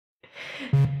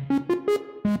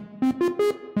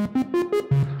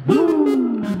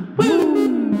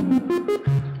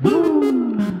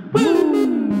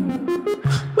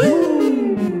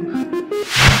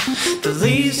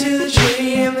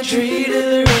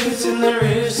roots and the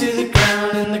roots to the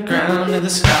ground and the ground to the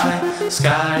sky.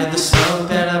 Sky to the smoke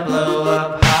that I blow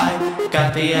up high.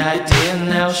 Got the idea,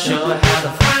 now show it how to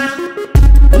fly.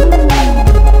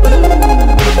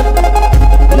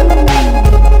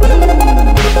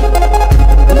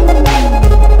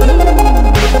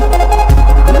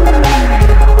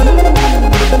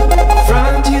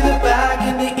 Front to the back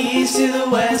and the east to the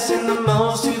west and the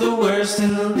most to the worst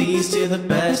and the least to the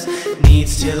best.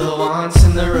 Needs to the wants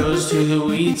and the rows to the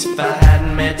weeds. If I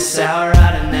hadn't met sour,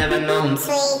 I'd have never known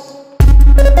sweet.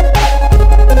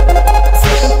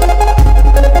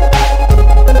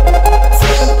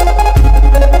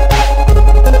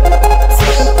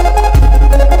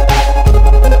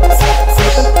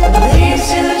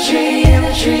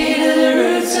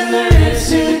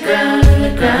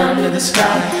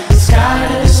 Sky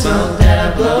to the smoke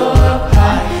that I blow up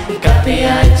high. You got the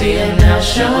idea, now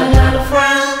showing how to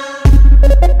frown.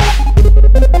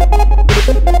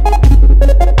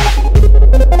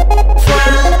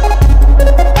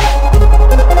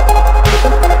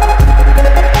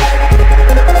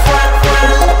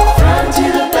 Front to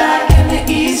the back and the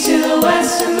east to the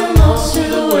west and the most to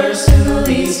the worst and the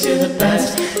least to the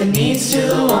best. The needs to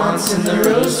the wants and the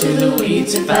rows to the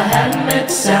weeds. If I hadn't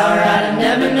met sour, I'd have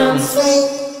never known sweet.